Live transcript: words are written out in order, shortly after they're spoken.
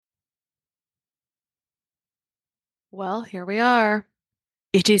Well, here we are.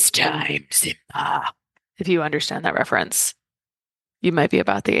 It is time, Simba. If you understand that reference, you might be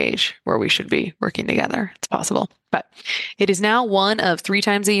about the age where we should be working together. It's possible. But it is now one of 3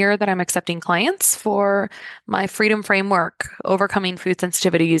 times a year that I'm accepting clients for my Freedom Framework, overcoming food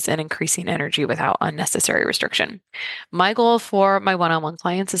sensitivities and increasing energy without unnecessary restriction. My goal for my one-on-one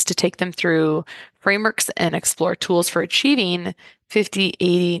clients is to take them through frameworks and explore tools for achieving 50,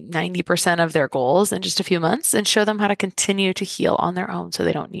 80, 90% of their goals in just a few months and show them how to continue to heal on their own so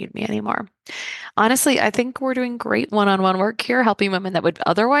they don't need me anymore. Honestly, I think we're doing great one-on-one work here, helping women that would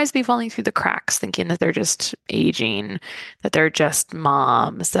otherwise be falling through the cracks, thinking that they're just aging, that they're just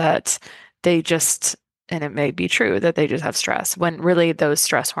moms, that they just, and it may be true that they just have stress, when really those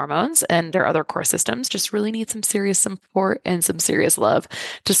stress hormones and their other core systems just really need some serious support and some serious love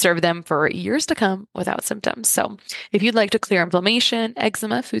to serve them for years to come without symptoms. So if you'd like to clear inflammation,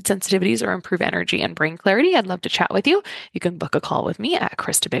 eczema, food sensitivities, or improve energy and brain clarity, I'd love to chat with you. You can book a call with me at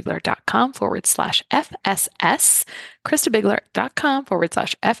KristaBigler.com/FSS,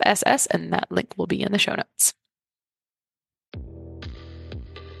 KristaBigler.com/FSS, and that link will be in the show notes.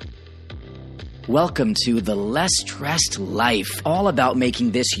 Welcome to The Less Stressed Life, all about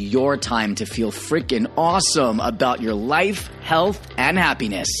making this your time to feel freaking awesome about your life, health, and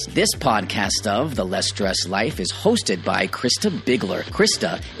happiness. This podcast of The Less Stressed Life is hosted by Krista Bigler.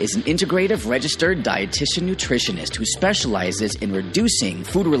 Krista is an integrative registered dietitian nutritionist who specializes in reducing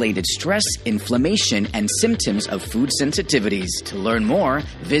food-related stress, inflammation, and symptoms of food sensitivities. To learn more,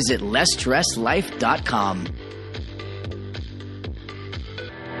 visit lessstressedlife.com.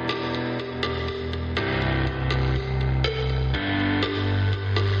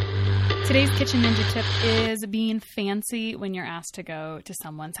 Today's Kitchen Ninja tip is being fancy when you're asked to go to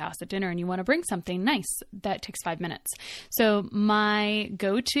someone's house at dinner and you want to bring something nice that takes 5 minutes. So my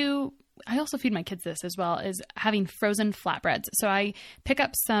go-to, I also feed my kids this as well, is having frozen flatbreads. So I pick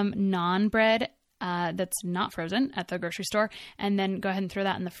up some naan bread that's not frozen at the grocery store and then go ahead and throw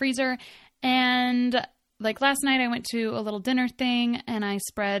that in the freezer. And like last night, I went to a little dinner thing and I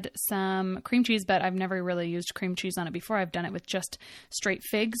spread some cream cheese, but I've never really used cream cheese on it before. I've done it with just straight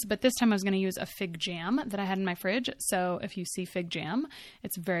figs, but this time I was going to use a fig jam that I had in my fridge. So if you see fig jam,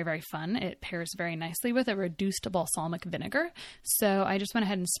 it's very, very fun. It pairs very nicely with a reduced balsamic vinegar. So I just went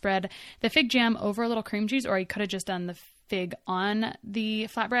ahead and spread the fig jam over a little cream cheese, or I could have just done the fig on the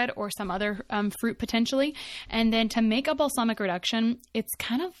flatbread or some other fruit potentially. And then to make a balsamic reduction, it's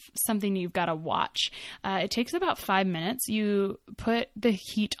kind of something you've got to watch. It takes about 5 minutes. You put the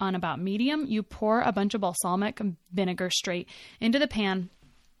heat on about medium. You pour a bunch of balsamic vinegar straight into the pan.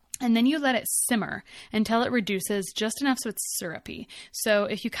 And then you let it simmer until it reduces just enough so it's syrupy. So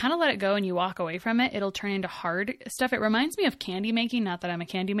if you kind of let it go and you walk away from it, it'll turn into hard stuff. It reminds me of candy making, not that I'm a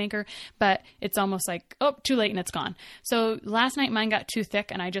candy maker, but it's almost like, oh, too late and it's gone. So last night mine got too thick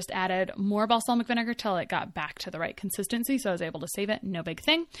and I just added more balsamic vinegar till it got back to the right consistency. So I was able to save it. No big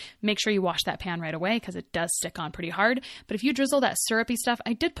thing. Make sure you wash that pan right away because it does stick on pretty hard. But if you drizzle that syrupy stuff,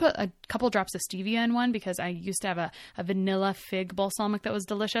 I did put a couple drops of stevia in one because I used to have a vanilla fig balsamic that was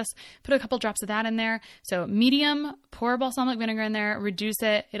delicious. Put a couple drops of that in there. So medium, pour balsamic vinegar in there, reduce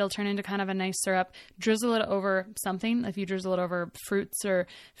it. It'll turn into kind of a nice syrup. Drizzle it over something. If you drizzle it over fruits or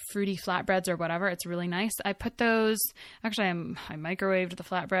fruity flatbreads or whatever, it's really nice. I put those, actually I microwaved the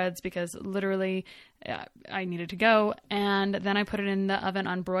flatbreads because literally I needed to go. And then I put it in the oven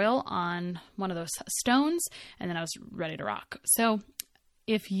on broil on one of those stones. And then I was ready to rock. So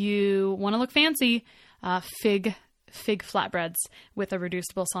if you want to look fancy, fig flatbreads with a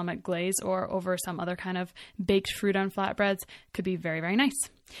reduced balsamic glaze or over some other kind of baked fruit on flatbreads could be very, very nice.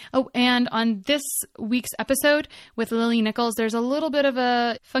 Oh, and on this week's episode with Lily Nichols, there's a little bit of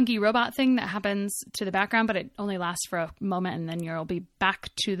a funky robot thing that happens to the background, but it only lasts for a moment and then you'll be back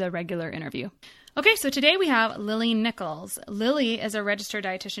to the regular interview. Okay, so today we have Lily Nichols. Lily is a registered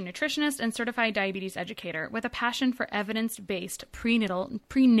dietitian nutritionist and certified diabetes educator with a passion for evidence-based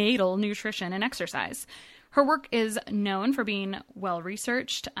prenatal nutrition and exercise. Her work is known for being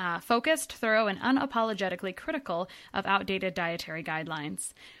well-researched, focused, thorough, and unapologetically critical of outdated dietary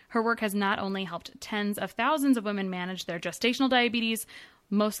guidelines. Her work has not only helped tens of thousands of women manage their gestational diabetes,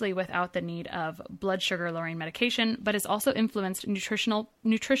 mostly without the need of blood sugar-lowering medication, but has also influenced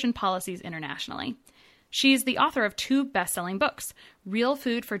nutrition policies internationally. She's the author of 2 best-selling books, Real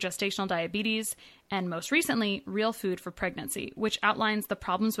Food for Gestational Diabetes and most recently, Real Food for Pregnancy, which outlines the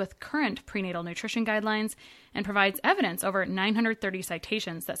problems with current prenatal nutrition guidelines and provides evidence over 930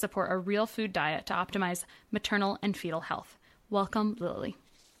 citations that support a real food diet to optimize maternal and fetal health. Welcome, Lily.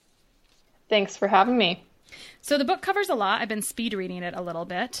 Thanks for having me. So the book covers a lot. I've been speed reading it a little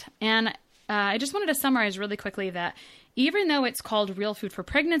bit, and I just wanted to summarize really quickly that even though it's called Real Food for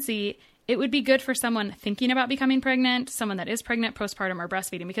Pregnancy, it would be good for someone thinking about becoming pregnant, someone that is pregnant, postpartum, or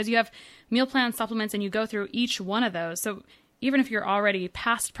breastfeeding, because you have meal plans, supplements, and you go through each one of those. So even if you're already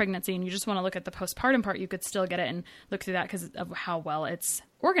past pregnancy and you just want to look at the postpartum part, you could still get it and look through that because of how well it's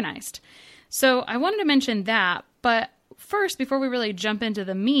organized. So I wanted to mention that, but first, before we really jump into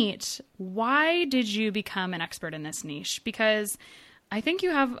the meat, why did you become an expert in this niche? Because I think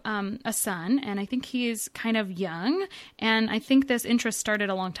you have a son, and I think he's kind of young, and I think this interest started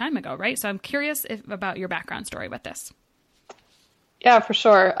a long time ago, right? So I'm curious about your background story with this. Yeah, for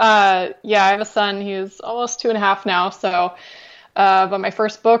sure. I have a son. He's almost 2.5 now. So, but my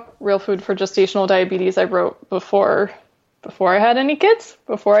first book, Real Food for Gestational Diabetes, I wrote before I had any kids,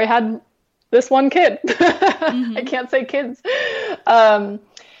 before I had this one kid. Mm-hmm. I can't say kids.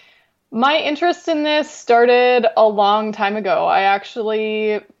 My interest in this started a long time ago. I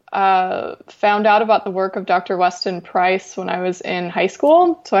actually found out about the work of Dr. Weston Price when I was in high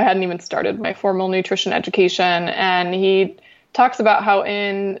school. So I hadn't even started my formal nutrition education. And he talks about how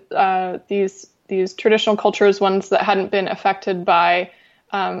in these traditional cultures, ones that hadn't been affected by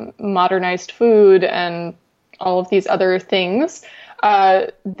modernized food and all of these other things,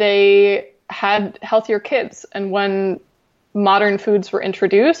 they had healthier kids. And when modern foods were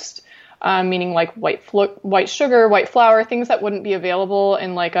introduced, meaning like white sugar, white flour, things that wouldn't be available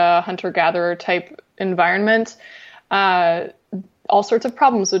in like a hunter-gatherer type environment, all sorts of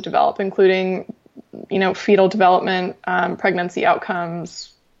problems would develop, including, fetal development, pregnancy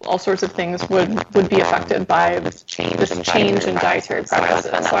outcomes, all sorts of things would be affected by this change in dietary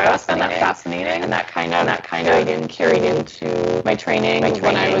practices. So I always found that fascinating, and that kind of carried into my training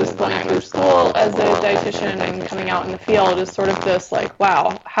when I was going through school as a dietitian and coming out in the field, is sort of this like,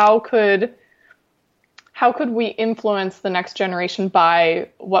 wow, how could we influence the next generation by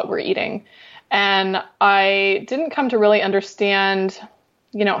what we're eating? And I didn't come to really understand,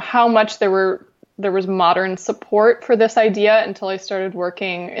 how much there was modern support for this idea until I started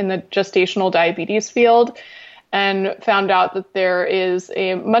working in the gestational diabetes field and found out that there is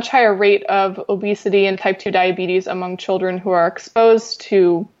a much higher rate of obesity and type 2 diabetes among children who are exposed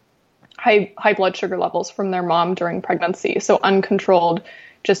to high blood sugar levels from their mom during pregnancy. So uncontrolled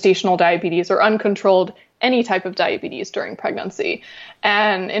gestational diabetes or uncontrolled any type of diabetes during pregnancy.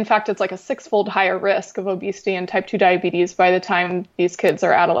 And in fact, it's like a 6-fold higher risk of obesity and type 2 diabetes by the time these kids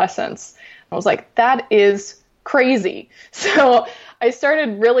are adolescents. I was like, that is crazy. So I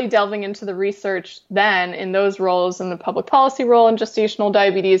started really delving into the research then in those roles, in the public policy role in gestational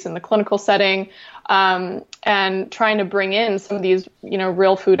diabetes, in the clinical setting, and trying to bring in some of these,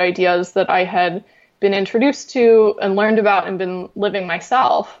 real food ideas that I had been introduced to and learned about and been living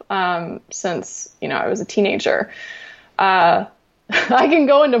myself since, I was a teenager. I can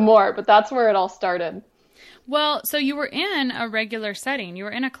go into more, but that's where it all started. Well, so you were in a regular setting, you were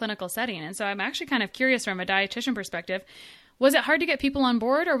in a clinical setting. And so I'm actually kind of curious from a dietitian perspective, was it hard to get people on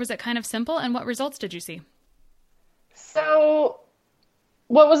board or was it kind of simple? And what results did you see? So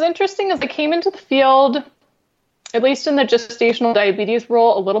what was interesting is I came into the field, at least in the gestational diabetes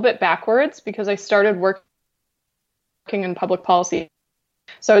role, a little bit backwards because I started working in public policy.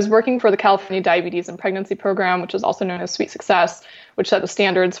 So I was working for the California Diabetes and Pregnancy Program, which is also known as Sweet Success, which set the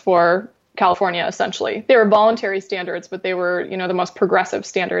standards for California, essentially. They were voluntary standards, but they were, the most progressive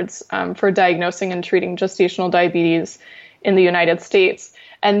standards for diagnosing and treating gestational diabetes in the United States.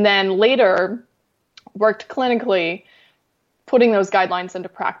 And then later worked clinically, putting those guidelines into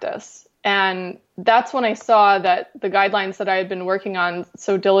practice. And that's when I saw that the guidelines that I had been working on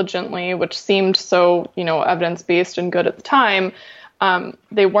so diligently, which seemed so, evidence-based and good at the time,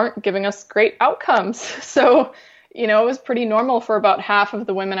 they weren't giving us great outcomes. So it was pretty normal for about half of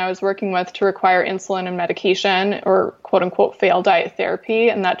the women I was working with to require insulin and medication or quote unquote fail diet therapy.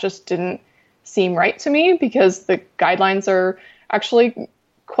 And that just didn't seem right to me because the guidelines are actually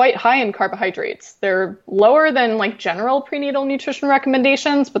quite high in carbohydrates. They're lower than like general prenatal nutrition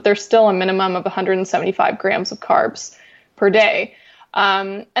recommendations, but they're still a minimum of 175 grams of carbs per day.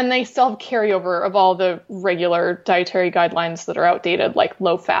 And they still have carryover of all the regular dietary guidelines that are outdated, like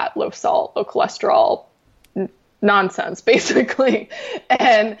low fat, low salt, low cholesterol, nonsense, basically.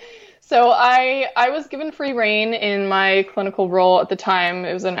 And so I was given free rein in my clinical role at the time.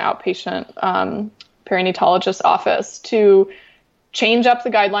 It was an outpatient perinatologist office to change up the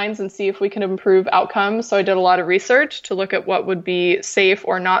guidelines and see if we can improve outcomes. So I did a lot of research to look at what would be safe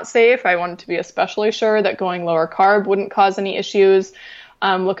or not safe. I wanted to be especially sure that going lower carb wouldn't cause any issues.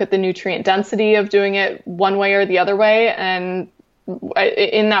 Look at the nutrient density of doing it one way or the other way. And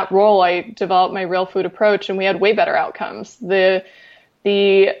in that role, I developed my real food approach and we had way better outcomes. The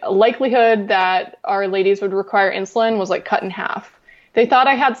the likelihood that our ladies would require insulin was like cut in half. They thought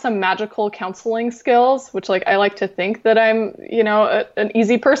I had some magical counseling skills, which like I like to think that I'm, an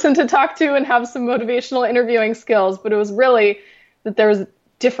easy person to talk to and have some motivational interviewing skills. But it was really that there was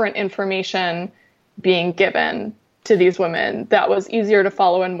different information being given to these women that was easier to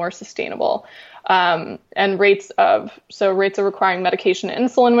follow and more sustainable. And rates of requiring medication and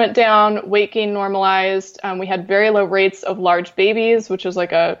insulin went down, weight gain normalized. We had very low rates of large babies, which is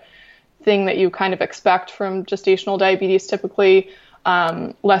like a thing that you kind of expect from gestational diabetes typically.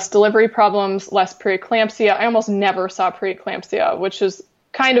 Less delivery problems, less preeclampsia. I almost never saw preeclampsia, which is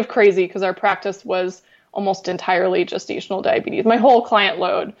kind of crazy because our practice was almost entirely gestational diabetes. My whole client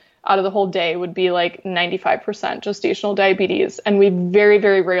load out of the whole day would be like 95% gestational diabetes. And we very,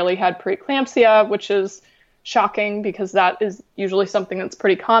 very rarely had preeclampsia, which is shocking because that is usually something that's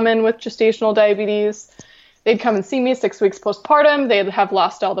pretty common with gestational diabetes. They'd come and see me 6 weeks postpartum. They'd have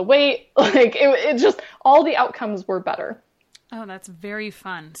lost all the weight. Like it just, all the outcomes were better. Oh, that's very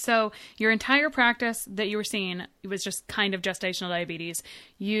fun. So your entire practice that you were seeing, it was just kind of gestational diabetes.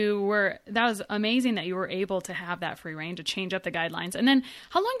 That was amazing that you were able to have that free rein to change up the guidelines. And then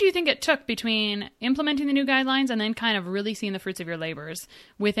how long do you think it took between implementing the new guidelines and then kind of really seeing the fruits of your labors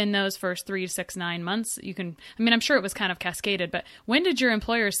within those first 3 to 6, 9 months? I'm sure it was kind of cascaded, but when did your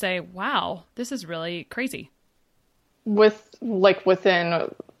employers say, wow, this is really crazy? Within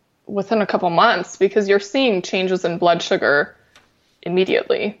a couple months, because you're seeing changes in blood sugar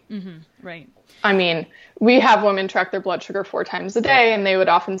immediately. Mm-hmm, right. We have women track their blood sugar 4 times a day, and they would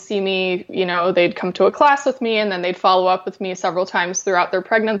often see me, they'd come to a class with me, and then they'd follow up with me several times throughout their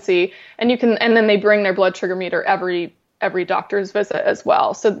pregnancy. And then they bring their blood sugar meter every doctor's visit as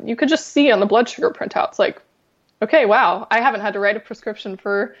well. So you could just see on the blood sugar printouts, like, okay, wow, I haven't had to write a prescription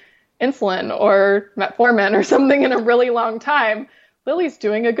for insulin or metformin or something in a really long time. Lily's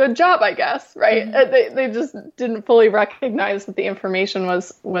doing a good job, I guess, right? Mm-hmm. They just didn't fully recognize that the information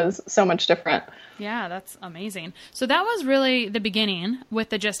was so much different. Yeah, that's amazing. So that was really the beginning with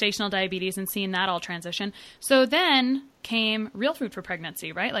the gestational diabetes and seeing that all transition. So then came Real Food for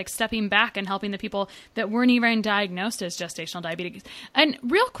Pregnancy, right? Like stepping back and helping the people that weren't even diagnosed as gestational diabetes. And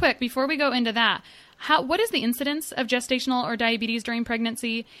real quick, before we go into that, what is the incidence of gestational or diabetes during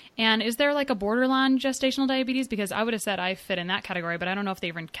pregnancy? And is there like a borderline gestational diabetes? Because I would have said I fit in that category, but I don't know if they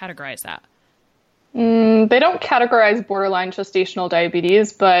even categorize that. They don't categorize borderline gestational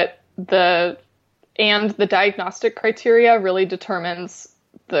diabetes, but the diagnostic criteria really determines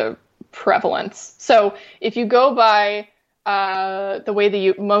the prevalence. So if you go by the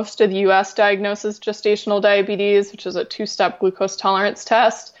way most of the U.S. diagnoses gestational diabetes, which is a 2-step glucose tolerance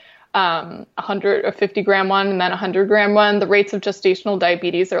test, 150-gram one and then 100-gram one, the rates of gestational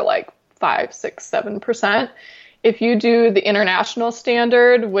diabetes are like 5, 6, 7%. If you do the international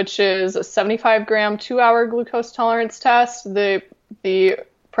standard, which is a 75-gram 2-hour glucose tolerance test, the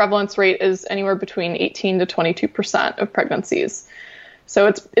prevalence rate is anywhere between 18 to 22% of pregnancies. So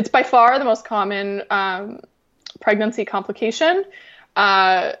it's by far the most common pregnancy complication.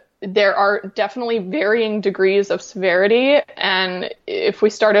 There are definitely varying degrees of severity, and if we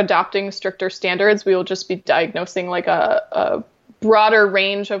start adopting stricter standards, we will just be diagnosing like a broader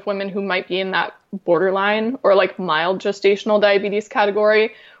range of women who might be in that borderline or like mild gestational diabetes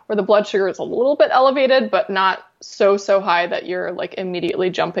category, where the blood sugar is a little bit elevated, but not so high that you're like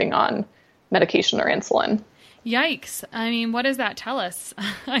immediately jumping on medication or insulin. Yikes. What does that tell us?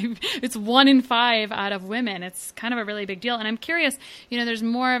 It's 1 in 5 out of women. It's kind of a really big deal. And I'm curious, there's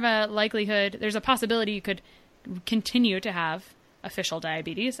more of a likelihood, there's a possibility you could continue to have official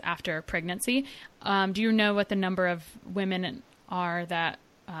diabetes after pregnancy. Do you know what the number of women are that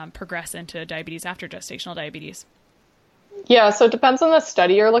progress into diabetes after gestational diabetes? Yeah, so it depends on the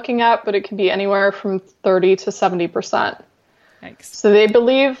study you're looking at, but it can be anywhere from 30 to 70%. Yikes. So they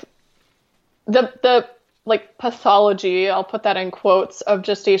believe the pathology, I'll put that in quotes, of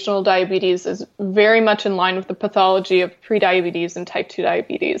gestational diabetes is very much in line with the pathology of prediabetes and type 2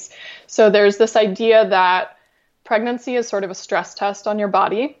 diabetes. So there's this idea that pregnancy is sort of a stress test on your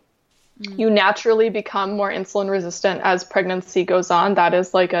body. Mm. You naturally become more insulin resistant as pregnancy goes on. That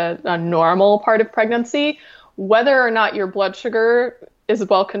is like a normal part of pregnancy. Whether or not your blood sugar is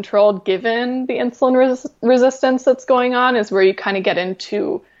well controlled given the insulin resistance that's going on is where you kind of get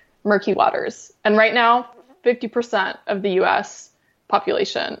into murky waters. And right now, 50% of the U.S.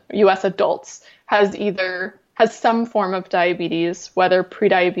 population, U.S. adults, has some form of diabetes, whether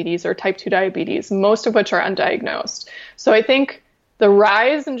prediabetes or type 2 diabetes, most of which are undiagnosed. So I think the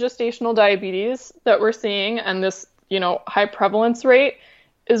rise in gestational diabetes that we're seeing and this, high prevalence rate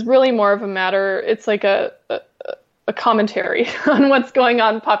is really more of a matter, it's like a a commentary on what's going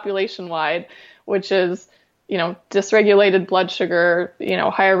on population wide, which is, dysregulated blood sugar,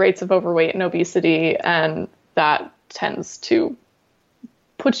 higher rates of overweight and obesity, and that tends to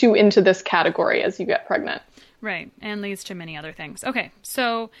put you into this category as you get pregnant. Right. And leads to many other things. Okay.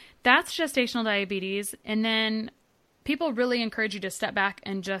 So that's gestational diabetes. And then people really encourage you to step back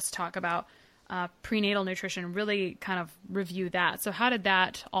and just talk about prenatal nutrition, really kind of review that. So how did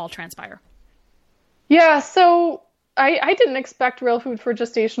that all transpire? Yeah. So I didn't expect Real Food for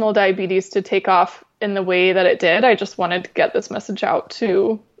Gestational Diabetes to take off in the way that it did. I just wanted to get this message out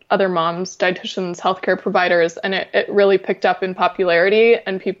to other moms, dietitians, healthcare providers, and it really picked up in popularity,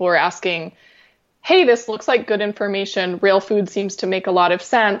 and people were asking, hey, this looks like good information. Real food seems to make a lot of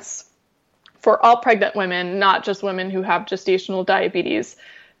sense for all pregnant women, not just women who have gestational diabetes.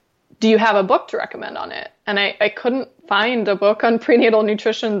 Do you have a book to recommend on it? And I couldn't find a book on prenatal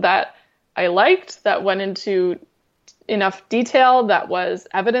nutrition that I liked, that went into enough detail, that was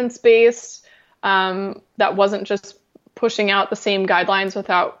evidence-based, that wasn't just pushing out the same guidelines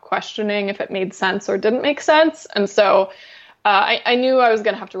without questioning if it made sense or didn't make sense. And so I knew I was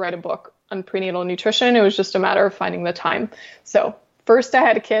going to have to write a book on prenatal nutrition. It was just a matter of finding the time. So first I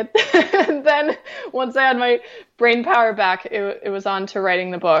had a kid, and then once I had my brain power back, it was on to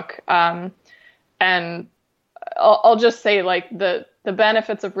writing the book. And I'll just say, like, the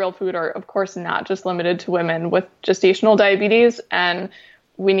benefits of real food are, of course, not just limited to women with gestational diabetes, and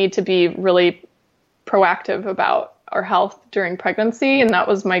we need to be really proactive about our health during pregnancy. And that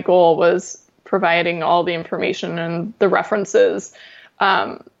was my goal, was providing all the information and the references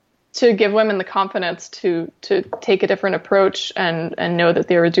to give women the confidence to take a different approach and know that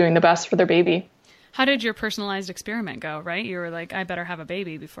they were doing the best for their baby. How did your personalized experiment go, right? You were like, I better have a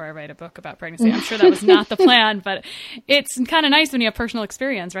baby before I write a book about pregnancy. I'm sure that was not the plan, but it's kind of nice when you have personal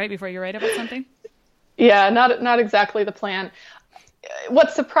experience, right, before you write about something? Yeah, not exactly the plan.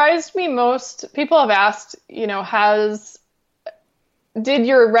 What surprised me most, people have asked, did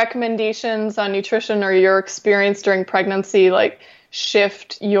your recommendations on nutrition or your experience during pregnancy, like,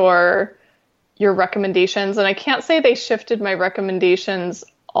 shift your recommendations? And I can't say they shifted my recommendations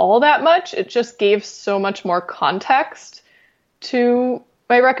all that much. It just gave so much more context to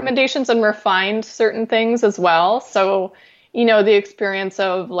my recommendations and refined certain things as well. So, the experience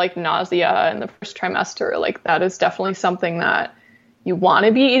of, like, nausea in the first trimester, like, that is definitely something that you want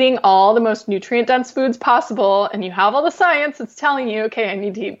to be eating all the most nutrient dense foods possible, and you have all the science that's telling you, okay, I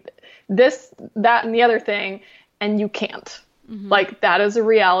need to eat this, that, and the other thing, and you can't. Mm-hmm. Like, that is a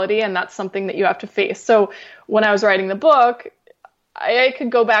reality, and that's something that you have to face. So when I was writing the book, I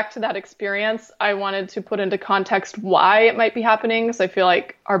could go back to that experience. I wanted to put into context why it might be happening, because I feel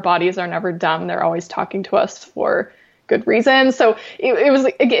like our bodies are never dumb. They're always talking to us for good reason. So it was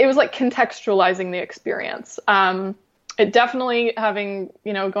like contextualizing the experience. It definitely, having,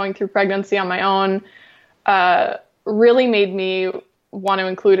 going through pregnancy on my own, really made me want to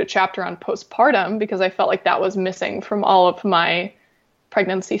include a chapter on postpartum, because I felt like that was missing from all of my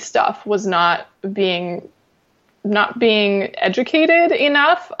pregnancy stuff, was not being educated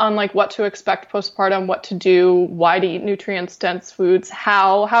enough on, like, what to expect postpartum, what to do, why to eat nutrients dense foods,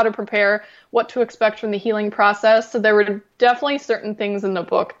 how to prepare, what to expect from the healing process. So there were definitely certain things in the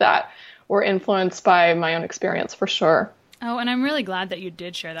book that were influenced by my own experience, for sure. Oh, and I'm really glad that you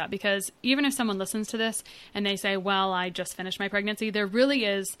did share that, because even if someone listens to this and they say, well, I just finished my pregnancy, there really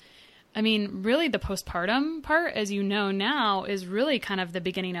is, really the postpartum part, as you know now, is really kind of the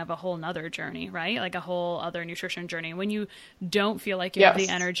beginning of a whole nother journey, right? Like a whole other nutrition journey, when you don't feel like you have the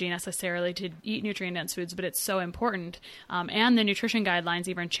energy necessarily to eat nutrient-dense foods, but it's so important. And the nutrition guidelines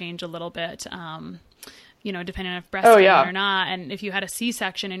even change a little bit, depending on if breastfeeding or not, and if you had a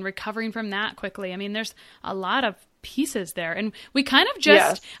C-section and recovering from that quickly. There's a lot of pieces there. And we kind of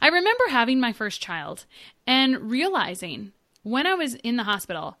just, I remember having my first child and realizing when I was in the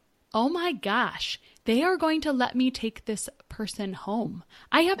hospital, oh my gosh, they are going to let me take this person home.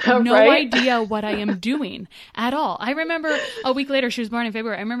 I have no idea what I am doing at all. I remember a week later, she was born in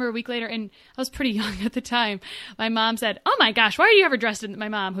February. I remember a week later, and I was pretty young at the time, my mom said, oh my gosh, why are you ever dressed in, my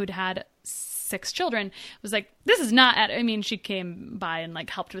mom, who'd had 6 children, was like, this is not she came by and, like,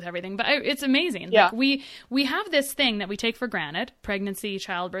 helped with everything, but it's amazing. Yeah. Like, we have this thing that we take for granted, pregnancy,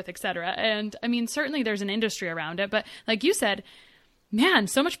 childbirth, etc. And certainly there's an industry around it, but like you said, man,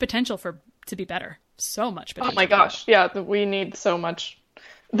 so much potential to be better. So much potential. Oh my gosh. Yeah. We need so much.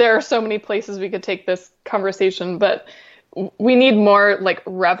 There are so many places we could take this conversation, but we need more, like,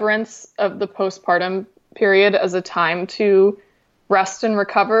 reverence of the postpartum period as a time to rest and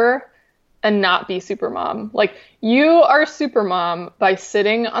recover, and not be super mom. Like, you are super mom by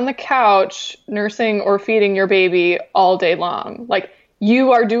sitting on the couch, nursing or feeding your baby all day long. Like,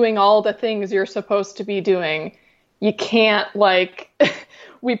 you are doing all the things you're supposed to be doing. You can't, like,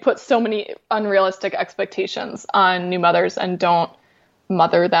 we put so many unrealistic expectations on new mothers and don't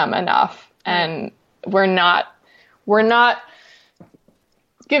mother them enough. And we're not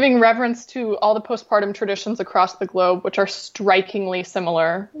giving reverence to all the postpartum traditions across the globe, which are strikingly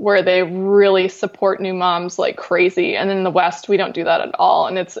similar, where they really support new moms like crazy. And in the West, we don't do that at all.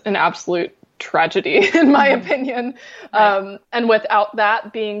 And it's an absolute tragedy, in my opinion. Right. And without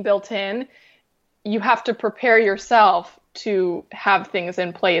that being built in, you have to prepare yourself to have things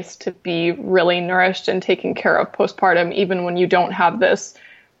in place to be really nourished and taken care of postpartum, even when you don't have this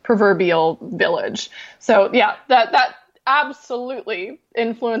proverbial village. So yeah, that absolutely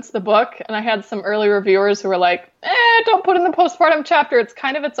influenced the book. And I had some early reviewers who were like, don't put in the postpartum chapter. It's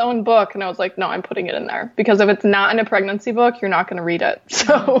kind of its own book. And I was like, no, I'm putting it in there, because if it's not in a pregnancy book, you're not going to read it.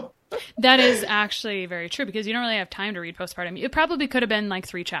 So that is actually very true, because you don't really have time to read postpartum. It probably could have been like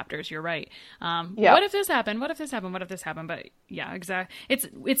 3 chapters. You're right. What if this happened? What if this happened? What if this happened? But yeah, exactly.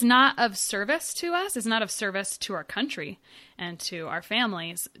 It's not of service to us. It's not of service to our country and to our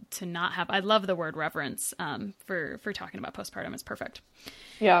families to not have. I love the word reverence for talking about postpartum. It's perfect.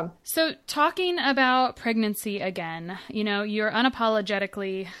 Yeah. So talking about pregnancy again, you're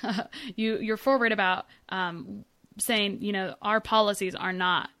unapologetically, you're forward about saying, our policies are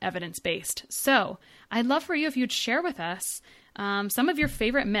not evidence-based. So I'd love for you if you'd share with us some of your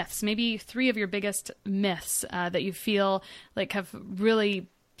favorite myths, maybe 3 of your biggest myths that you feel like have really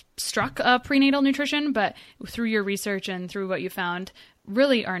struck prenatal nutrition, but through your research and through what you found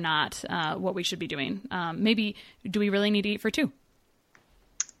really are not what we should be doing. Maybe do we really need to eat for 2?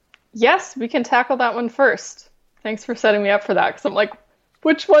 Yes, we can tackle that one first. Thanks for setting me up for that, because I'm like,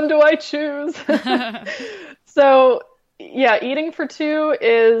 which one do I choose? So, yeah, eating for 2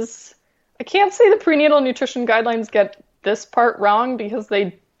 is, I can't say the prenatal nutrition guidelines get this part wrong, because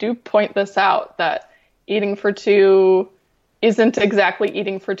they do point this out, that eating for 2 isn't exactly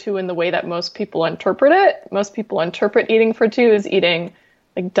eating for 2 in the way that most people interpret it. Most people interpret eating for 2 as eating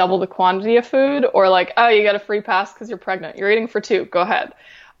like double the quantity of food, or like, oh, you got a free pass because you're pregnant. You're eating for 2. Go ahead.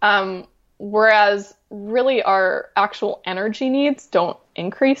 Whereas really our actual energy needs don't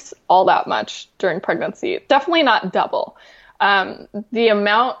increase all that much during pregnancy. Definitely not double. The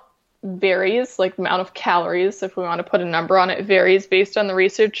amount varies, like the amount of calories, if we want to put a number on it, varies based on the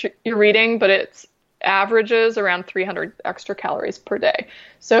research you're reading, but it's averages around 300 extra calories per day.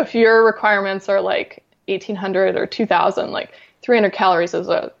 So if your requirements are like 1,800 or 2,000, like 300 calories is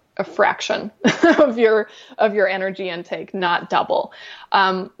a fraction of your energy intake, not double.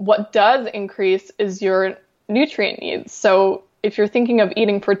 What does increase is your nutrient needs. So if you're thinking of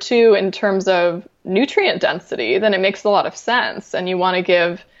eating for 2 in terms of nutrient density, then it makes a lot of sense. And you want to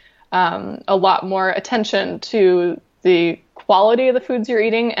give a lot more attention to the quality of the foods you're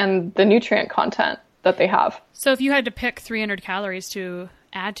eating and the nutrient content that they have. So if you had to pick 300 calories to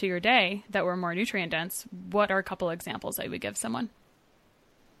add to your day that were more nutrient dense, what are a couple examples that you would give someone?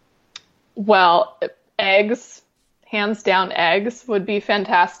 Well, eggs, hands down, eggs would be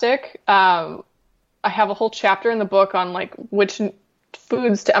fantastic. I have a whole chapter in the book on like which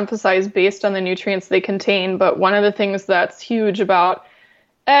foods to emphasize based on the nutrients they contain. But one of the things that's huge about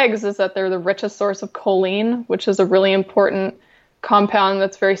eggs is that they're the richest source of choline, which is a really important compound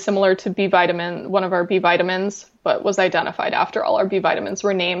that's very similar to B vitamin, one of our B vitamins, but was identified after all our B vitamins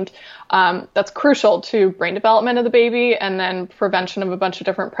were named. That's crucial to brain development of the baby and then prevention of a bunch of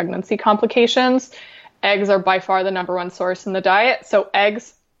different pregnancy complications. Eggs are by far the number 1 source in the diet. So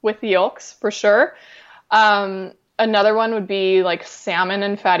eggs with the yolks for sure. Another one would be like salmon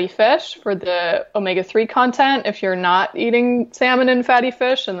and fatty fish for the omega-3 content. If you're not eating salmon and fatty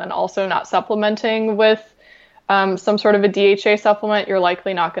fish and then also not supplementing with some sort of a DHA supplement, you're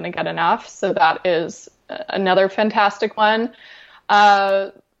likely not going to get enough. So that is another fantastic one.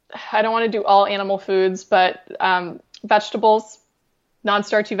 I don't want to do all animal foods, but vegetables,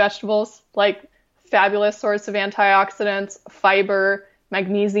 non-starchy vegetables, like fabulous source of antioxidants, fiber,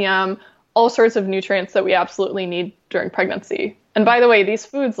 magnesium, all sorts of nutrients that we absolutely need during pregnancy. And by the way, these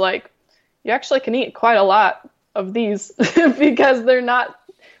foods, like, you actually can eat quite a lot of these because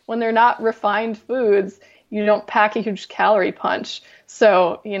when they're not refined foods, you don't pack a huge calorie punch.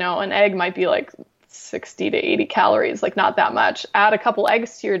 So, an egg might be like 60 to 80 calories, like not that much. Add a couple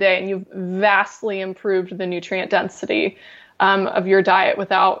eggs to your day and you've vastly improved the nutrient density of your diet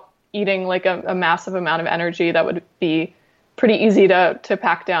without eating like a massive amount of energy that would be pretty easy to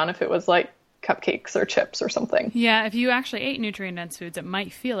pack down if it was like cupcakes or chips or something. Yeah, if you actually ate nutrient-dense foods, it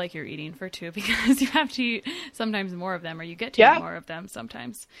might feel like you're eating for two because you have to eat sometimes more of them, or you get to eat more of them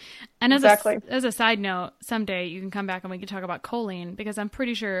sometimes. And as a side note, someday you can come back and we can talk about choline, because I'm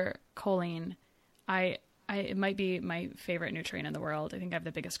pretty sure choline, it might be my favorite nutrient in the world. I think I have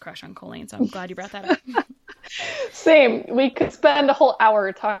the biggest crush on choline, so I'm glad you brought that up. Same. We could spend a whole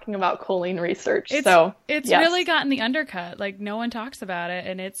hour talking about choline research. It's really gotten the undercut. Like, no one talks about it,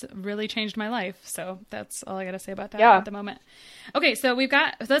 and it's really changed my life. So that's all I got to say about that at the moment. Okay, so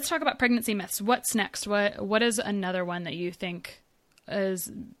let's talk about pregnancy myths. What's next? What is another one that you think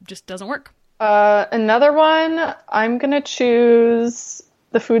just doesn't work? Another one, I'm going to choose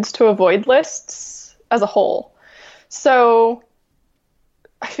the foods to avoid lists as a whole. So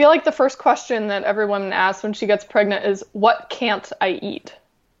I feel like the first question that every woman asks when she gets pregnant is, what can't I eat,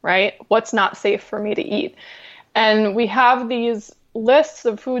 right? What's not safe for me to eat? And we have these lists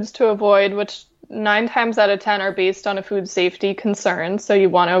of foods to avoid, which 9 times out of 10 are based on a food safety concern. So you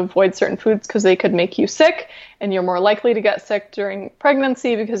want to avoid certain foods because they could make you sick, and you're more likely to get sick during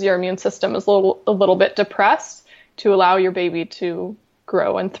pregnancy because your immune system is a little bit depressed to allow your baby to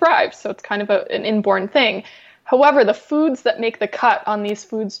grow and thrive. So it's kind of an inborn thing. However, the foods that make the cut on these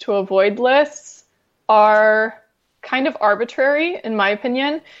foods to avoid lists are kind of arbitrary, in my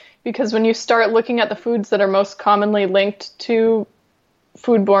opinion, because when you start looking at the foods that are most commonly linked to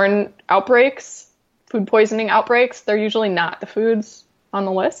foodborne outbreaks, food poisoning outbreaks, they're usually not the foods on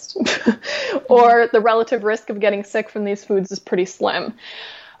the list, or the relative risk of getting sick from these foods is pretty slim.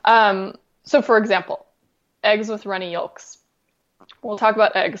 So for example, eggs with runny yolks. We'll talk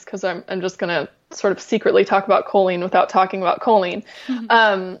about eggs because I'm just going to sort of secretly talk about choline without talking about choline.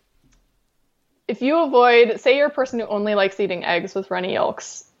 Mm-hmm. If you avoid, say you're a person who only likes eating eggs with runny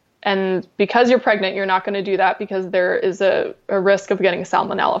yolks, and because you're pregnant, you're not going to do that because there is a risk of getting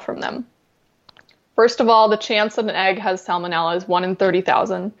salmonella from them. First of all, the chance that an egg has salmonella is 1 in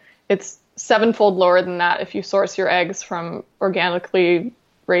 30,000. It's 7-fold lower than that if you source your eggs from organically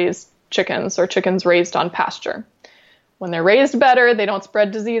raised chickens or chickens raised on pasture. When they're raised better, they don't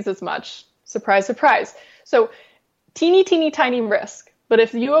spread disease as much. Surprise, surprise. So teeny, teeny, tiny risk. But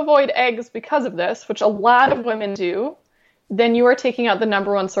if you avoid eggs because of this, which a lot of women do, then you are taking out the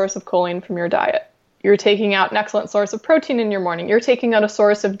number one source of choline from your diet. You're taking out an excellent source of protein in your morning. You're taking out a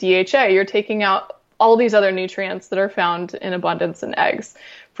source of DHA. You're taking out all these other nutrients that are found in abundance in eggs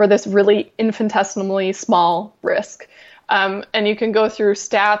for this really infinitesimally small risk. And you can go through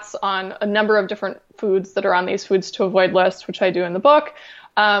stats on a number of different foods that are on these foods to avoid lists, which I do in the book.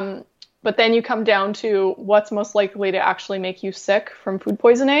 But then you come down to what's most likely to actually make you sick from food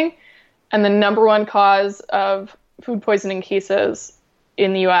poisoning. And the number one cause of food poisoning cases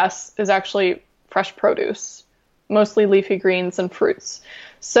in the US is actually fresh produce, mostly leafy greens and fruits.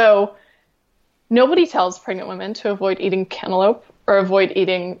 So nobody tells pregnant women to avoid eating cantaloupe or avoid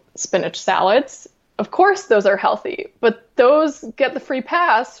eating spinach salads. Of course, those are healthy, but those get the free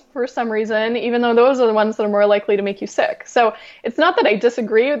pass for some reason, even though those are the ones that are more likely to make you sick. So it's not that I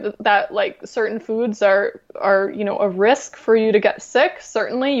disagree that like certain foods are a risk for you to get sick.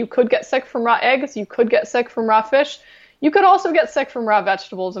 Certainly, you could get sick from raw eggs. You could get sick from raw fish. You could also get sick from raw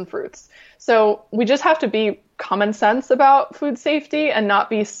vegetables and fruits. So we just have to be common sense about food safety and not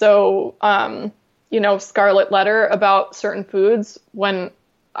be so, scarlet letter about certain foods when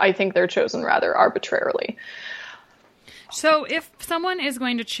I think they're chosen rather arbitrarily. So if someone is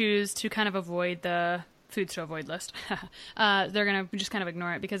going to choose to kind of avoid the foods to avoid list, they're going to just kind of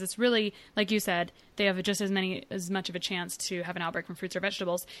ignore it because it's really, like you said, they have just as much of a chance to have an outbreak from fruits or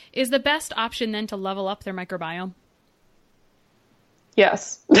vegetables. Is the best option then to level up their microbiome?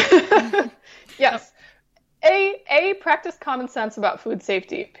 Yes. Yes. Practice common sense about food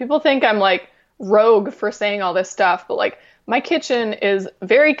safety. People think I'm like rogue for saying all this stuff, but like, my kitchen is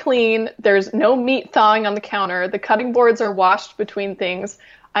very clean. There's no meat thawing on the counter. The cutting boards are washed between things.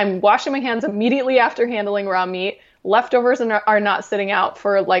 I'm washing my hands immediately after handling raw meat. Leftovers are not sitting out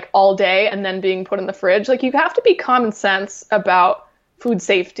for like all day and then being put in the fridge. Like, you have to be common sense about food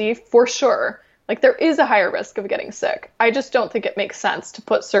safety for sure. Like, there is a higher risk of getting sick. I just don't think it makes sense to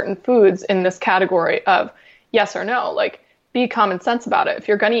put certain foods in this category of yes or no. Like, be common sense about it. If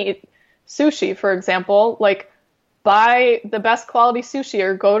you're going to eat sushi, for example, like, buy the best quality sushi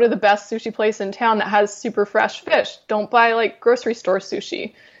or go to the best sushi place in town that has super fresh fish. Don't buy like grocery store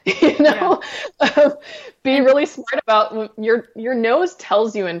sushi, Be really smart about your nose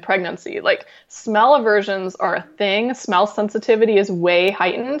tells you in pregnancy, like smell aversions are a thing. Smell sensitivity is way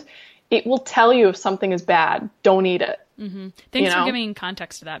heightened. It will tell you if something is bad. Don't eat it. Mm-hmm. Thanks for giving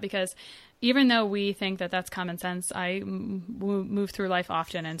context to that because even though we think that that's common sense, I move through life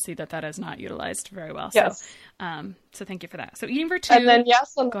often and see that that is not utilized very well. Yes. So thank you for that. So eating for two. And then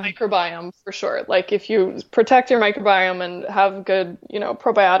yes, on the microbiome for sure. Like if you protect your microbiome and have good,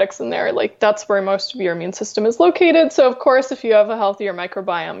 probiotics in there, like that's where most of your immune system is located. So of course, if you have a healthier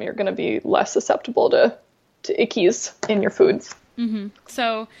microbiome, you're going to be less susceptible to ickies in your foods. Mm-hmm.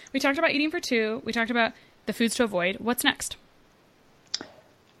 So we talked about eating for two. We talked about the foods to avoid. What's next?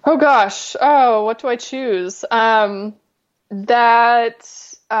 Oh gosh. Oh, what do I choose?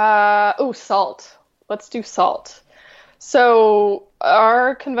 Salt. Let's do salt. So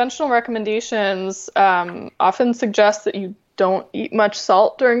our conventional recommendations often suggest that you don't eat much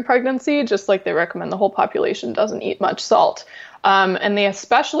salt during pregnancy, just like they recommend the whole population doesn't eat much salt. And they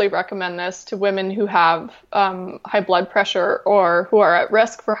especially recommend this to women who have high blood pressure or who are at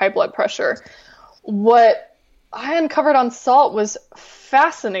risk for high blood pressure. What I uncovered on salt was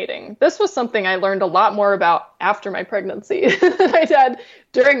fascinating. This was something I learned a lot more about after my pregnancy than I did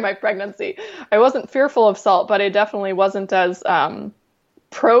during my pregnancy. I wasn't fearful of salt, but I definitely wasn't as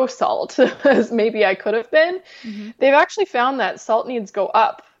pro salt as maybe I could have been. Mm-hmm. They've actually found that salt needs go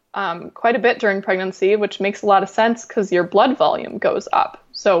up quite a bit during pregnancy, which makes a lot of sense because your blood volume goes up.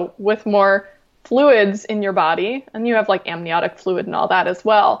 So with more fluids in your body, and you have like amniotic fluid and all that as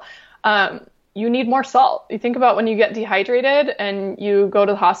well, you need more salt. You think about when you get dehydrated and you go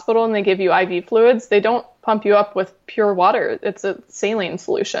to the hospital and they give you IV fluids, they don't pump you up with pure water. It's a saline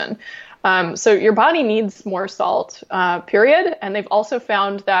solution. So your body needs more salt, period. And they've also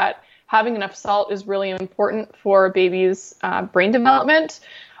found that having enough salt is really important for a baby's brain development,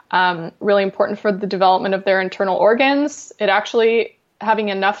 really important for the development of their internal organs. Having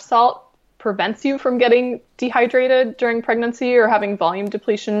enough salt prevents you from getting dehydrated during pregnancy or having volume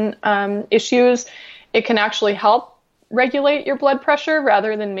depletion issues. It can actually help regulate your blood pressure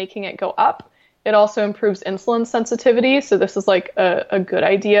rather than making it go up. It also improves insulin sensitivity. So this is like a good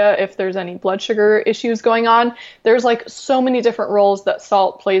idea if there's any blood sugar issues going on. There's like so many different roles that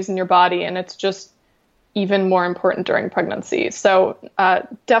salt plays in your body, and it's just even more important during pregnancy. So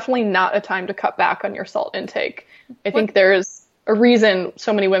definitely not a time to cut back on your salt intake. I think there's a reason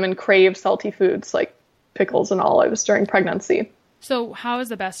so many women crave salty foods like pickles and olives during pregnancy. So what's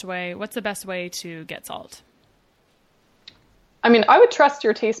the best way to get salt? I mean, I would trust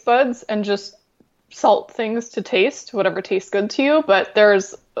your taste buds and just salt things to taste, whatever tastes good to you. But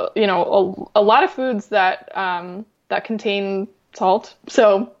there's, a lot of foods that contain salt.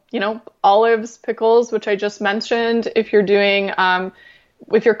 So, olives, pickles, which I just mentioned, if you're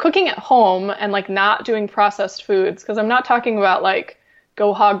cooking at home and like not doing processed foods, because I'm not talking about like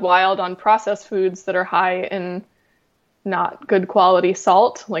go hog wild on processed foods that are high in not good quality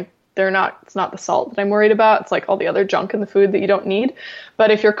salt. Like it's not the salt that I'm worried about. It's like all the other junk in the food that you don't need.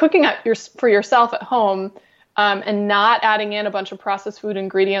 But if you're cooking for yourself at home and not adding in a bunch of processed food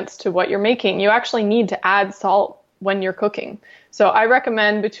ingredients to what you're making, you actually need to add salt when you're cooking. So I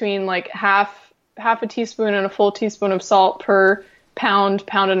recommend between like half a teaspoon and a full teaspoon of salt per pound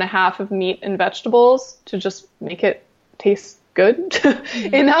and a half of meat and vegetables to just make it taste good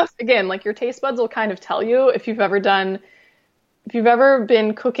mm-hmm. enough. Again, like your taste buds will kind of tell you if you've ever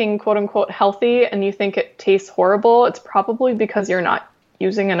been cooking quote unquote healthy and you think it tastes horrible, it's probably because you're not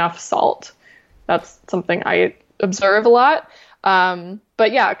using enough salt. That's something I observe a lot.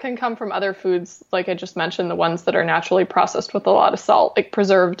 But yeah, it can come from other foods. Like I just mentioned, the ones that are naturally processed with a lot of salt, like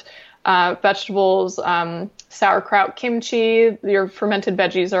preserved vegetables, sauerkraut, kimchi, your fermented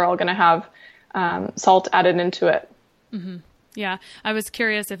veggies are all going to have salt added into it. Mm-hmm. Yeah. I was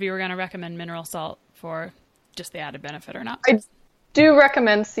curious if you were going to recommend mineral salt for just the added benefit or not. I do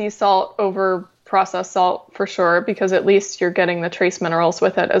recommend sea salt over processed salt for sure, because at least you're getting the trace minerals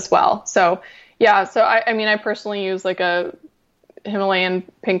with it as well. So yeah, I personally use like a Himalayan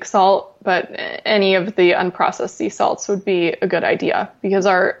pink salt, but any of the unprocessed sea salts would be a good idea, because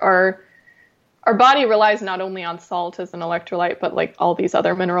our body relies not only on salt as an electrolyte, but like all these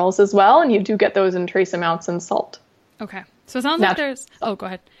other minerals as well. And you do get those in trace amounts in salt. Okay. So it sounds like go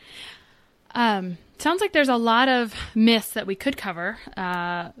ahead. Sounds like there's a lot of myths that we could cover,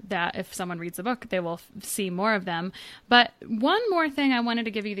 that if someone reads the book, they will see more of them. But one more thing I wanted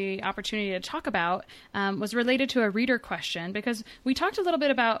to give you the opportunity to talk about was related to a reader question, because we talked a little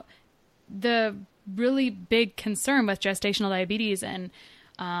bit about the really big concern with gestational diabetes and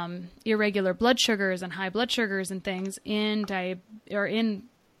irregular blood sugars and high blood sugars and things in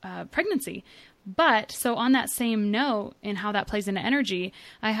pregnancy. But so on that same note and how that plays into energy,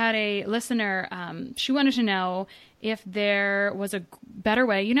 I had a listener, she wanted to know if there was a better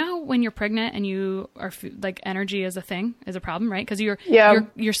way. You know, when you're pregnant and you are like energy is a problem, right? Because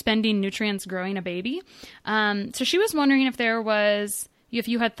you're spending nutrients growing a baby. So she was wondering if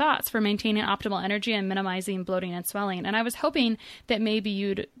you had thoughts for maintaining optimal energy and minimizing bloating and swelling. And I was hoping that maybe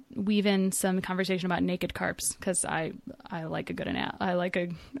you'd weave in some conversation about naked carbs, because I like a good I like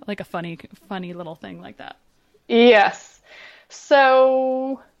a funny little thing like that. Yes.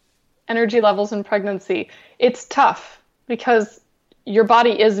 So energy levels in pregnancy, it's tough because your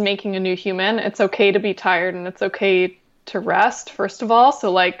body is making a new human. It's okay to be tired and it's okay to rest, first of all.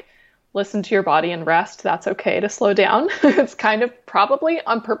 So like, listen to your body and rest. That's okay to slow down. It's kind of probably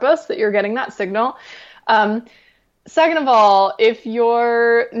on purpose that you're getting that signal. Second of all, if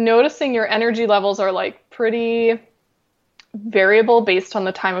you're noticing your energy levels are like pretty variable based on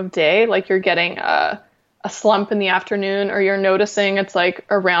the time of day, like you're getting a slump in the afternoon, or you're noticing it's like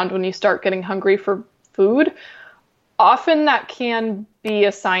around when you start getting hungry for food, often that can be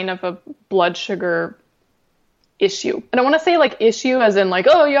a sign of a blood sugar issue. And I want to say like issue as in like,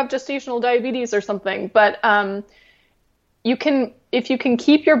 oh, you have gestational diabetes or something. But if you can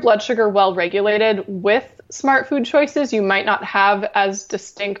keep your blood sugar well regulated with smart food choices, you might not have as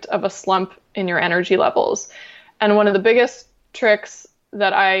distinct of a slump in your energy levels. And one of the biggest tricks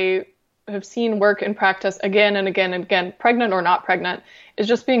that I have seen work in practice again and again and again, pregnant or not pregnant, is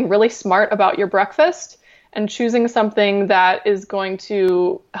just being really smart about your breakfast and choosing something that is going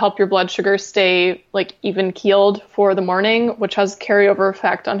to help your blood sugar stay like even keeled for the morning, which has carryover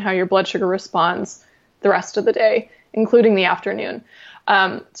effect on how your blood sugar responds the rest of the day, including the afternoon.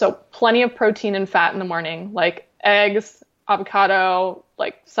 So plenty of protein and fat in the morning, like eggs, avocado,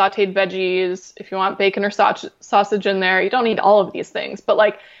 like sauteed veggies. If you want bacon or sausage in there, you don't need all of these things, but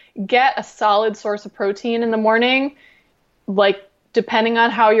like get a solid source of protein in the morning. Like depending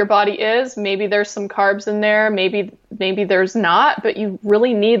on how your body is, maybe there's some carbs in there, maybe there's not, but you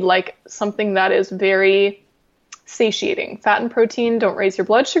really need like something that is very satiating. Fat and protein don't raise your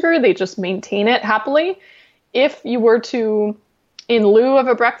blood sugar, they just maintain it happily. If you were to, in lieu of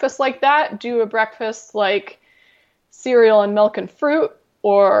a breakfast like that, do a breakfast like cereal and milk and fruit,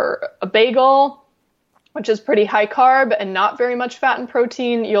 or a bagel, which is pretty high carb and not very much fat and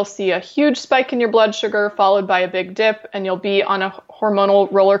protein, you'll see a huge spike in your blood sugar followed by a big dip, and you'll be on a hormonal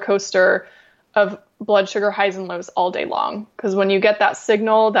roller coaster of blood sugar highs and lows all day long. Because when you get that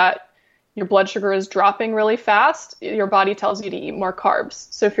signal that your blood sugar is dropping really fast, your body tells you to eat more carbs.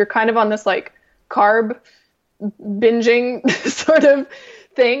 So if you're kind of on this like carb binging sort of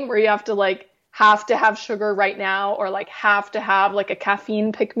thing where you have to have sugar right now, or like have to have like a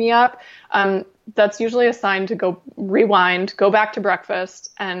caffeine pick me up, that's usually a sign to go rewind, go back to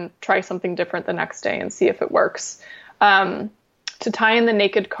breakfast and try something different the next day and see if it works. To tie in the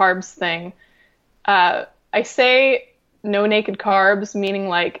naked carbs thing, I say no naked carbs, meaning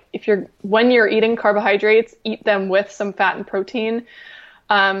like when you're eating carbohydrates, eat them with some fat and protein.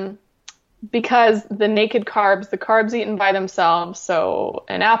 Because the naked carbs, the carbs eaten by themselves, so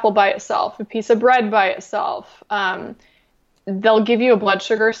an apple by itself, a piece of bread by itself, they'll give you a blood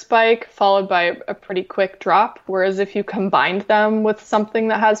sugar spike followed by a pretty quick drop. Whereas if you combined them with something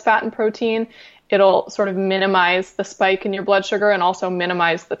that has fat and protein, it'll sort of minimize the spike in your blood sugar and also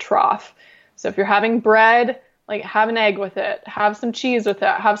minimize the trough. So if you're having bread, like have an egg with it, have some cheese with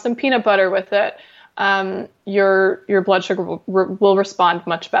it, have some peanut butter with it, your blood sugar will respond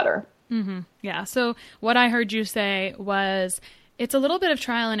much better. Mm-hmm. Yeah. So what I heard you say was it's a little bit of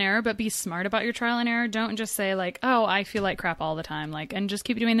trial and error, but be smart about your trial and error. Don't just say like, oh, I feel like crap all the time, and just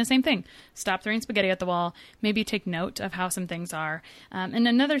keep doing the same thing. Stop throwing spaghetti at the wall. Maybe take note of how some things are. And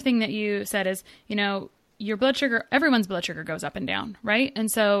another thing that you said is, your blood sugar, everyone's blood sugar goes up and down, right?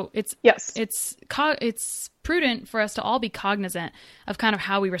 And so it's prudent for us to all be cognizant of kind of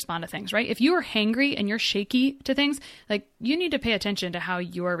how we respond to things, right? If you are hangry and you're shaky to things, like you need to pay attention to how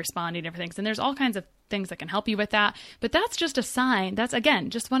you're responding to things. And there's all kinds of things that can help you with that. But that's just a sign. That's, again,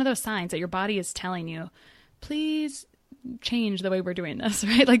 just one of those signs that your body is telling you, please change the way we're doing this,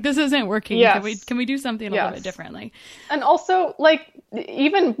 right? Like this isn't working. Yes. Can we do something a little bit differently? And also, like,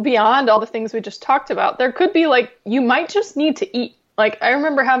 even beyond all the things we just talked about, there could be like, you might just need to eat. Like, I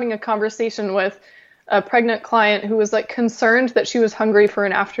remember having a conversation with a pregnant client who was like concerned that she was hungry for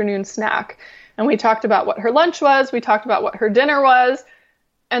an afternoon snack. And we talked about what her lunch was. We talked about what her dinner was.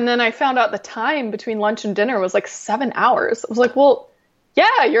 And then I found out the time between lunch and dinner was like 7 hours. I was like, well,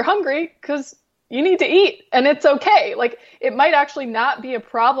 yeah, you're hungry because you need to eat, and it's okay. Like, it might actually not be a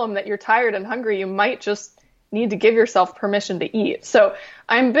problem that you're tired and hungry. You might just need to give yourself permission to eat. So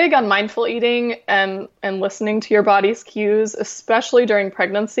I'm big on mindful eating and listening to your body's cues, especially during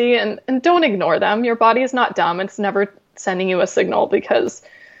pregnancy, and don't ignore them. Your body is not dumb. It's never sending you a signal because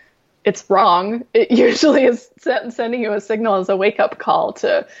it's wrong. It usually is sending you a signal as a wake-up call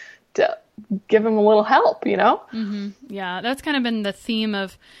to give them a little help, you know? Mm-hmm. Yeah, that's kind of been the theme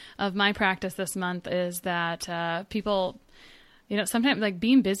of my practice this month, is that people, you know, sometimes like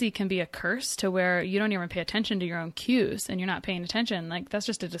being busy can be a curse to where you don't even pay attention to your own cues and you're not paying attention. Like that's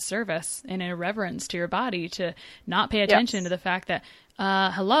just a disservice and irreverence to your body to not pay attention to the fact that,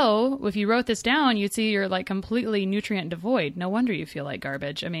 hello, if you wrote this down, you'd see you're like completely nutrient devoid. No wonder you feel like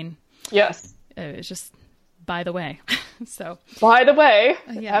garbage. I mean, yes, it's just by the way. So by the way,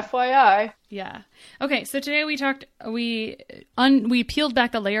 FYI. Yeah. Okay. So today we peeled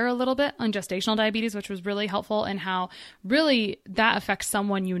back the layer a little bit on gestational diabetes, which was really helpful, and how really that affects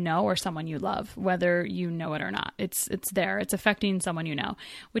someone you know or someone you love, whether you know it or not. It's there. It's affecting someone you know.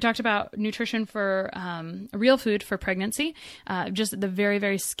 We talked about nutrition for real food for pregnancy, just the very,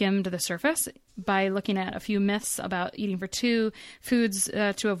 very skimmed the surface by looking at a few myths about eating for two, foods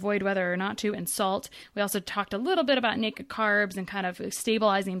to avoid whether or not to, and salt. We also talked a little bit about naked carbs and kind of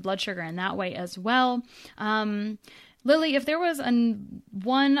stabilizing blood sugar in that way as well. Lily, if there was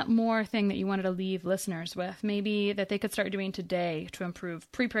one more thing that you wanted to leave listeners with, maybe that they could start doing today to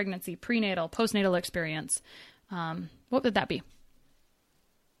improve pre-pregnancy, prenatal, postnatal experience, what would that be?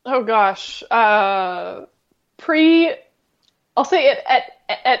 Oh gosh. I'll say it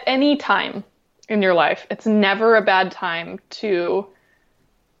at any time in your life. It's never a bad time to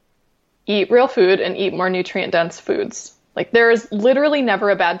eat real food and eat more nutrient-dense foods. Like there is literally never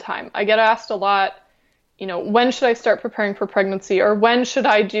a bad time. I get asked a lot, you know, when should I start preparing for pregnancy, or when should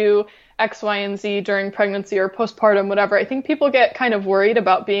I do X, Y, and Z during pregnancy or postpartum, whatever. I think people get kind of worried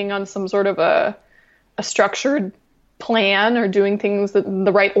about being on some sort of a structured plan or doing things in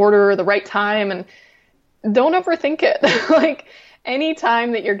the right order or the right time, and don't overthink it. Like any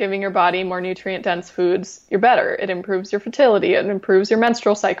time that you're giving your body more nutrient dense foods, you're better. It improves your fertility. It improves your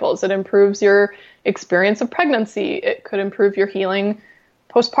menstrual cycles. It improves your experience of pregnancy. It could improve your healing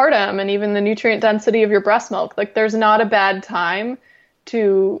postpartum and even the nutrient density of your breast milk. Like there's not a bad time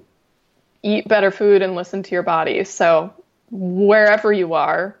to eat better food and listen to your body. So wherever you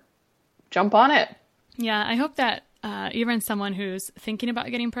are, jump on it. Yeah, I hope that even someone who's thinking about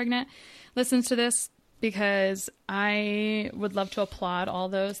getting pregnant listens to this, because I would love to applaud all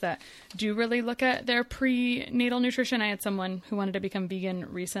those that do really look at their prenatal nutrition. I had someone who wanted to become vegan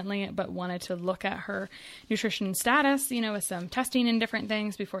recently, but wanted to look at her nutrition status, you know, with some testing and different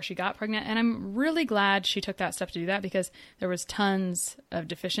things before she got pregnant. And I'm really glad she took that step to do that, because there was tons of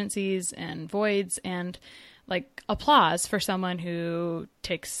deficiencies and voids, and like applause for someone who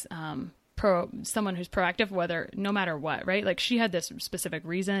takes, someone who's proactive, whether, no matter what, right? Like she had this specific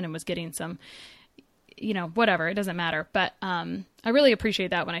reason and was getting some, you know, whatever, it doesn't matter. But I really appreciate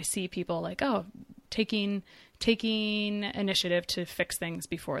that when I see people like, oh, taking initiative to fix things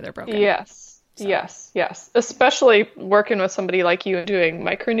before they're broken. Yes. So. Yes. Especially working with somebody like you doing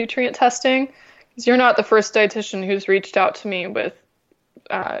micronutrient testing, because you're not the first dietitian who's reached out to me with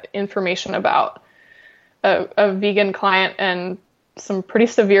information about a vegan client and some pretty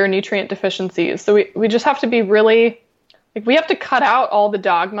severe nutrient deficiencies. So we just have to be really, like, we have to cut out all the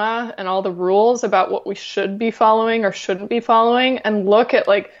dogma and all the rules about what we should be following or shouldn't be following, and look at,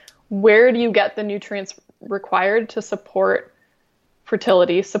 like, where do you get the nutrients required to support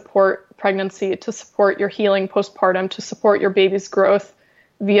fertility, support pregnancy, to support your healing postpartum, to support your baby's growth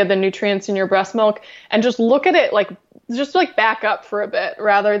via the nutrients in your breast milk, and just look at it just back up for a bit,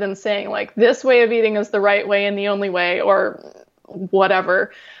 rather than saying like this way of eating is the right way and the only way, or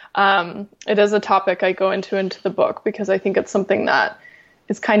whatever. It is a topic I go into the book, because I think it's something that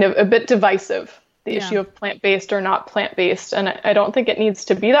is kind of a bit divisive, the issue of plant-based or not plant-based. And I don't think it needs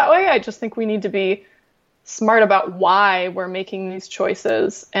to be that way. I just think we need to be smart about why we're making these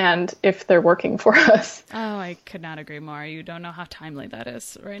choices and if they're working for us. Oh, I could not agree more. You don't know how timely that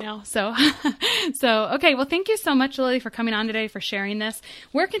is right now. So, okay. Well, thank you so much, Lily, for coming on today, for sharing this.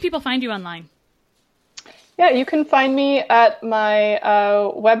 Where can people find you online? Yeah, you can find me at my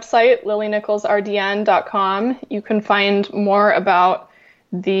website, lilynicholsrdn.com. You can find more about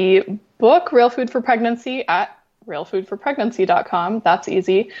the book, Real Food for Pregnancy, at realfoodforpregnancy.com. That's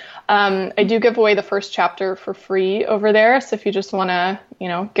easy. I do give away the first chapter for free over there. So if you just want to,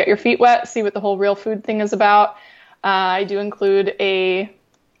 get your feet wet, see what the whole real food thing is about, I do include a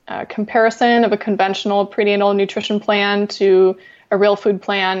comparison of a conventional prenatal nutrition plan to a real food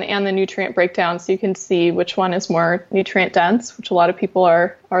plan and the nutrient breakdown, so you can see which one is more nutrient dense, which a lot of people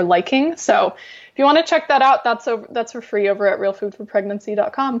are liking. So if you want to check that out, that's for free over at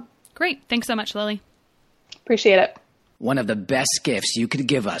realfoodforpregnancy.com. Great. Thanks so much, Lily. Appreciate it. One of the best gifts you could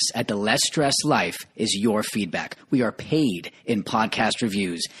give us at the Less Stress Life is your feedback. We are paid in podcast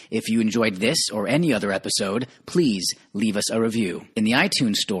reviews. If you enjoyed this or any other episode, please leave us a review. In the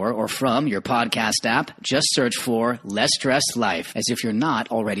iTunes store or from your podcast app, just search for Less Stress Life as if you're not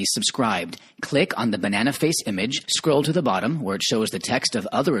already subscribed. Click on the banana face image, scroll to the bottom where it shows the text of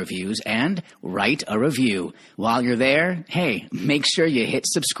other reviews, and write a review. While you're there, hey, make sure you hit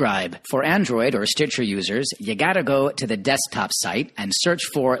subscribe. For Android or Stitcher users, you gotta go to the desktop site and search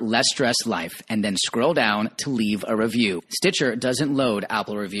for Less Stress Life, and then scroll down to leave a review. Stitcher doesn't load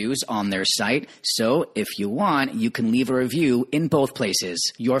Apple reviews on their site, so if you want, you can leave a review in both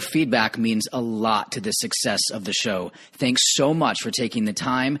places. Your feedback means a lot to the success of the show. Thanks so much for taking the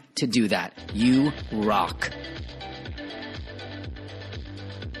time to do that. You rock.